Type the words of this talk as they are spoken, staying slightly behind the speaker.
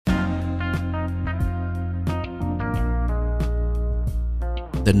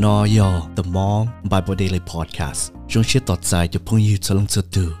The No Yo The Mom Bible Daily Podcast ช่วงเชื่อต่อใจจะพุ่งยืดจะลงจะ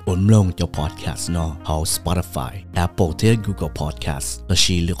ดูบนลงจะ podcast เนาะเขา Spotify Apple ที่ Google Podcast และ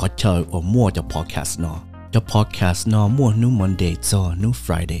ชีหรือเขาเจอว่ามั่วจะ podcast เนาะจะ podcast เนาะมั่วนู้ Monday จอนู้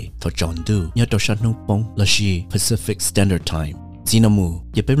Friday ทอจอนดูยอดตัวชัดนู้ปงและชี Pacific Standard Time จีนามู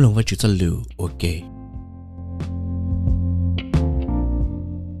อย่าเป็นลงว่าจุดจะรู้โอเค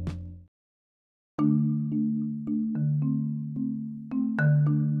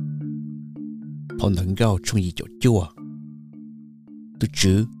Phau thằng gạo chung gì chỗ chua, tôi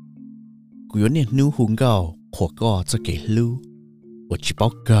chứ, cú yếu nè nấu hung gạo khổ co cho kẻ lưu, và chỉ bảo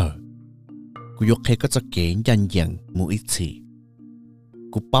cờ, cú yếu khai có cho kẻ nhanh dần mua ít gì,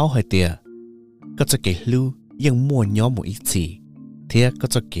 cú bảo hai tia, có cho kẻ lưu ยัง mua nhỏ mua ít gì, thế có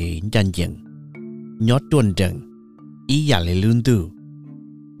cho kẻ nhanh dần, nhỏ tuần đằng, ý giả lại lương du,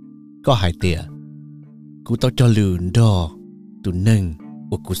 có hai tia, cú tao cho lương đo, tụi nâng,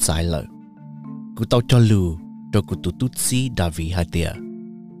 và cú sai lợi. Cú tao cho lù rồi cú tụt tút xí đà vị hai tia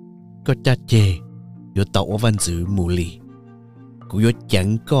có cha chê yo tao ở văn chữ mù lì cú yo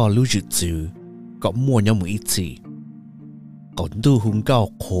chẳng có lưu dự chữ có mua nhau một ít gì còn tu hung cao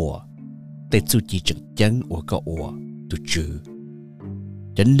khổ để chú chỉ chẳng chẳng ở có ở tu chữ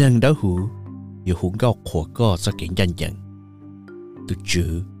chẳng năng đau hú yo hung cao khổ có cho kiện danh chẳng tu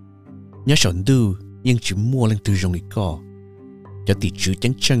chữ nhớ sẵn tu nhưng chỉ mua lên từ rong đi co cho tỷ chữ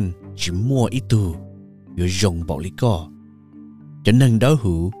chẳng chăng chỉ mua ít tu, rồi dùng bảo lý co, cho nên đau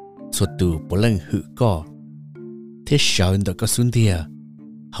hữu, số tu bỏ lên hữu co, thế sao anh đã có xuân thia,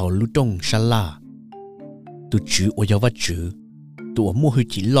 hậu lưu trong sa la, tu chữ ở giáo vắt chữ, tu mua hữu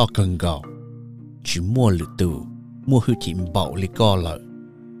chỉ lo cần gạo, chỉ mua lự tu, mua hữu chỉ bảo lý co lợi,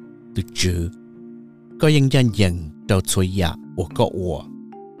 tu chữ, có dân gian dần đầu xuôi dạ ở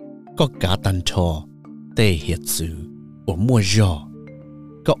có cả tàn trò, tê hiệt chữ, ở mua giò.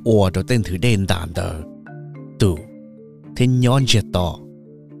 Có ổ đầu tên thử đen đàn đờ tụ thế nhón chết to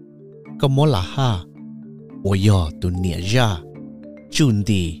có món là ha ổ yo tụ nhẹ ra chun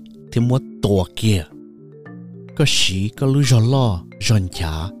đi thế món to kia có sĩ có lú giò lo giòn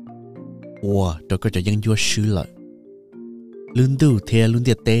chả ổ đầu có cho dân vua sư lợi lươn tụ thế lươn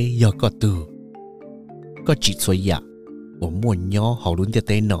tiệt tế yo có tụ có chỉ xoay dạ ổ mua nhỏ hậu lươn tiệt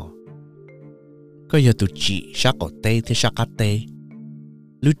tế nọ có yo tụ chỉ sát ở tế thế sát cá tế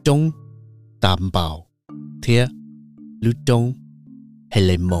lưu trống đảm bảo thế lưu trống hay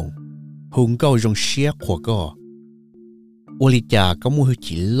lấy mộng hùng cao rong xé khổ co ô li cha có mua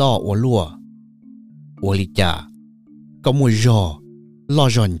chỉ lo ô lúa ô li cha có mua giò lo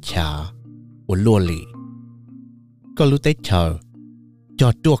giòn chả ô lúa lì có lưu tế chờ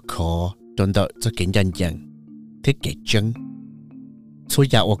cho tua khó tròn đợi cho kiện danh dần thế kể chân số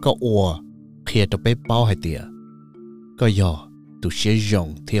nhà ô có ô kia cho bé bao hai tỉa có giò tu sẽ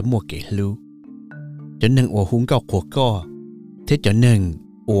rong thế mua kẻ lưu cho nên ổ hung cao của co thế cho nên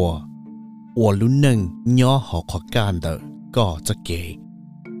ổ lưu nâng nhỏ họ khó can đỡ co cho kẻ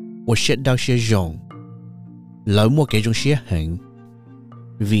ổ sẽ đau sẽ rong lỡ mua kẻ rong sẽ hẳn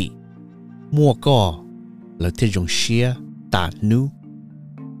vì mua co lỡ thế rong sẽ tàn nu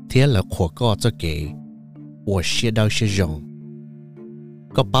thế là khó co cho kẻ ổ sẽ đau sẽ rong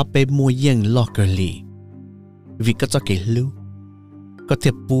có bá bê mua yên lo cờ lì vì có cho kẻ lưu có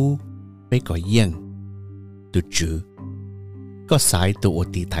thể bù bê có yên từ chữ có sai từ ô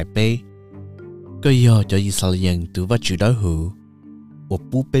tì thái bê có do cho y sao yên từ vắt chữ đó hữu ô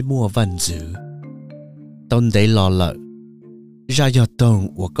bù bê mua văn chữ tôn đấy lo lợi ra do tôn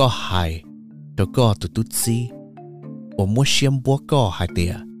ô có hài rồi có từ tút xí ô mua xiêm bố có hài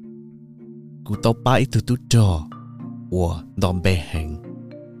tìa cú tao ba ít từ tút trò ô đòn bê hẹn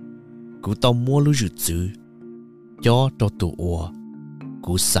cú tao mua lưu dự chữ cho cho tụ ô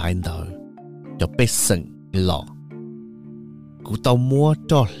cú sai nợ cho bé sừng lọ cú tao mua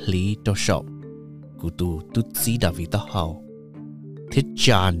cho lý cho sậu cú tu tút xí đã vì tao hậu thế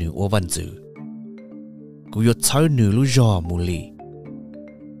cha nữ ô văn chữ cú yo cháu nữ lu giò mù lì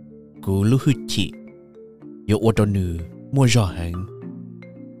cú lu hư chị yo ô cho nữ mua giò hẳn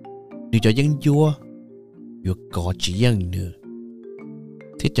nữ cho dân vua yo có chỉ dân nữ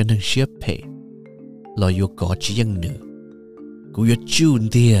thế cho nên xếp hệ lo yo có chỉ dân nữ cú yo chun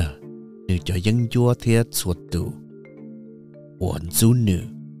thia nữ cho dân vua thia suốt tụ uẩn du nữ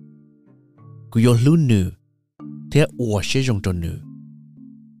cú yo lu nữ thia uẩn sẽ dùng cho nữ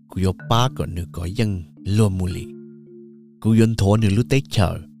cú yo ba có nữ có dân lo mù lì cú yo thổ nữ lu tế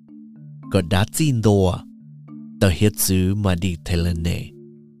chờ có đá chín đô tờ hiết chữ mà đi thay lần này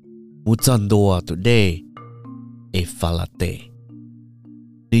mu chọn đô tụ đê e pha la tê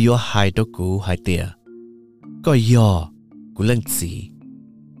nữ yo hai đó cú hai tia có yo cú lăng xí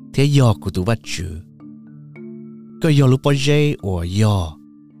thế do của tụi vắt chữ có do lúc bao giờ or do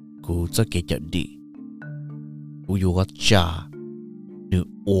của cho cái chợ đi của yo cha nữ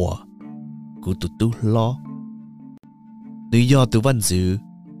or của tụi lo tụi do tụi văn dự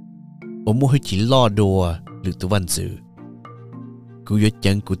ở mỗi chỉ lo đồ được tụi văn dự của yo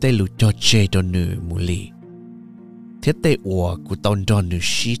chẳng của tay lụt cho chơi cho nữ mù lì thế tay or của tao cho nữ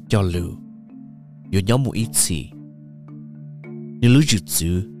shit cho lù yo nhóm một ít gì nữ lú dự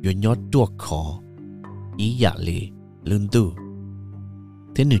dự yo nhóm tua khó ý dạ lì lưng tu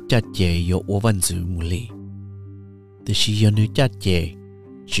thế nữ cha chè yo ở văn dự mù lì thế chỉ yo nữ cha chè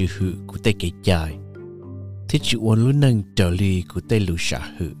chữ hự của tay cái chài thế chữ ôn luôn năng trở lì của tay lù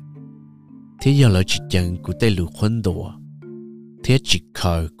xả hự thế giờ là chỉ chẳng của tay lù khuân đồ thế chỉ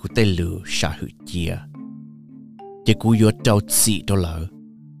khờ của tay lù xả hự chia chỉ của yo trâu xị đó là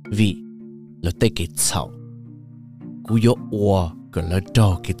vì là tay cái草của yo ua cái là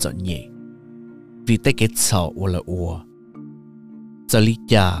trâu cái chọn nhẹ vì tay cái草ua là ua giờ lý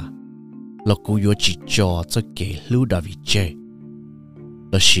cha là của yo chỉ cho cái lù đào vị chơi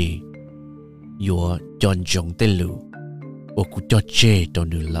là gì yo chọn trong tay lù or của cho chơi đâu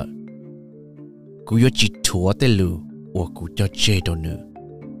nữa là của yo chỉ thua tay lù or của cho chơi đâu nữa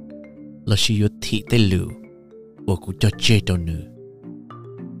là gì yo thị tay lù or của cho chơi đâu nữa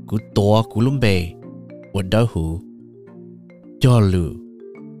của to của lùm bè or đau hủ cho lù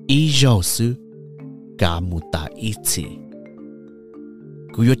ý giàu sư cả một ta ý chỉ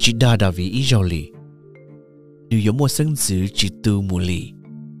của yo chỉ đa vì ý giàu lì nếu yo mua sinh giữ chỉ từ mù lì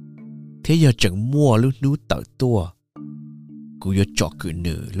thế giờ chẳng mua lúc nú tự tua cô yo chọn cự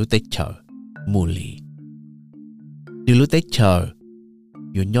nữ lúc tết chờ mù lì nếu lúc tết chờ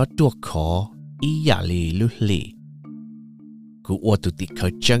yo nhớ tua khó ý giả lì lúc lì cô ô tụt tị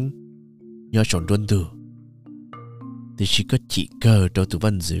khởi chân nhớ chọn đuôn đưa thì chỉ có chỉ cơ đâu tụi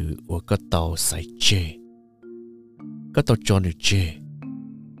văn dự và có tàu sai chê có tàu cho nữ chê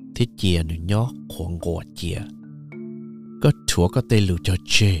thế chia nữ nhớ khoảng gọt chia có thua có tay lù cho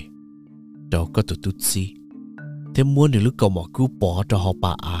chê đâu có tụi tụt gì thế muốn được lúc cầu mỏ cứu bỏ cho họ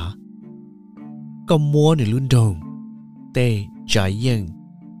bà á có muốn được luôn đồng tê trái yên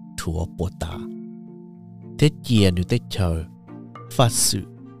thua bỏ ta thế chia được tê chờ phát sự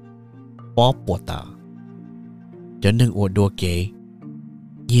bỏ ta cho nên ở đua kế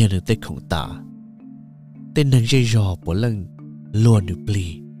nhiều được tê không ta tê nâng dây rò bỏ lần luôn được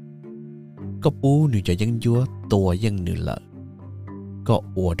bì có bố nữ cho dân vua tùa dân nữ lợ có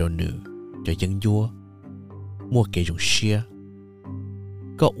ở đồ nữ cho dân vua mua cái dùng xia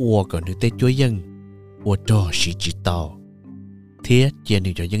có ua còn nữ tết chúa dân ua trò sĩ chỉ tàu thế chia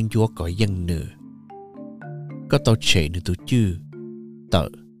nữ cho dân vua có dân nữ có tàu chạy nữ tụ chư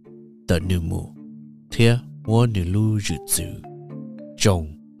tợ nữ mù thế mua nữ lưu dự dự trồng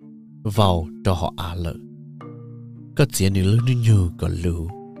vào cho họ á lợ có chia nữ lưu nữ nhờ còn lưu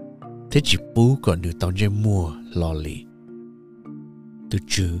thế chỉ bố còn nữ tàu dây mua lò lì tụ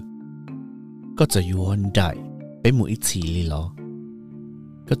chư có cho yuan đại bé mũi chỉ lì lo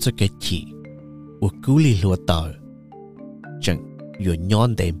có cho cái chỉ của cứu lì lùa tờ chẳng yuan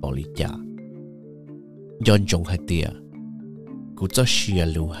nhon đèn bỏ lì chả yon trồng hai tia của cho xia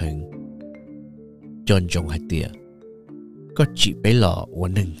lưu hành yon trồng hai tia có chỉ bé lọ của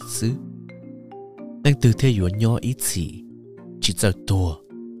nâng xứ đang từ thế yuan nhon ý chỉ cho tua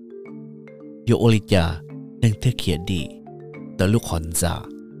yuan lì chả đang thế kia đi tới lúc hoàn giả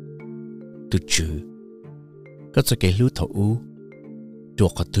từ chữ có cho cái lũ thầu u đồ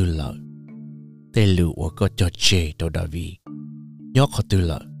có tư lợi tê lũ ở có cho chê đồ đà vì nhớ có tư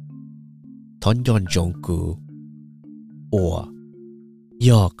lợi thón nhon trong cũ ủa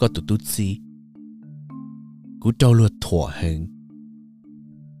do có tụ tụ gì cú trâu luôn thỏa hứng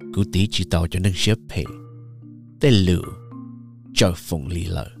cú tí chỉ tàu cho nâng xếp hệ tê lũ cho phụng lì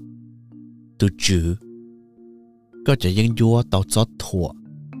lợi từ chữ có cho dân vua tàu gió thỏa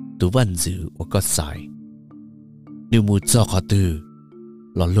tụ văn dự và có sai nếu muốn cho họ từ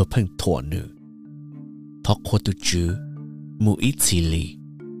là lừa phanh thỏa nữa thọ khoa tu chữ mu ít xì lì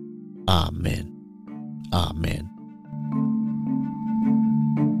amen amen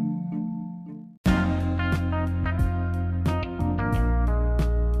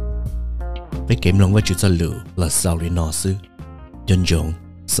với kèm lòng với chữ cho lửa là sao để nó sư dân dòng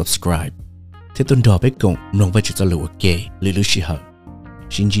subscribe thế tuần đó với cùng lòng với chữ cho lửa ok lửa lửa xì hở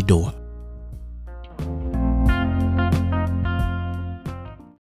xin chỉ đồ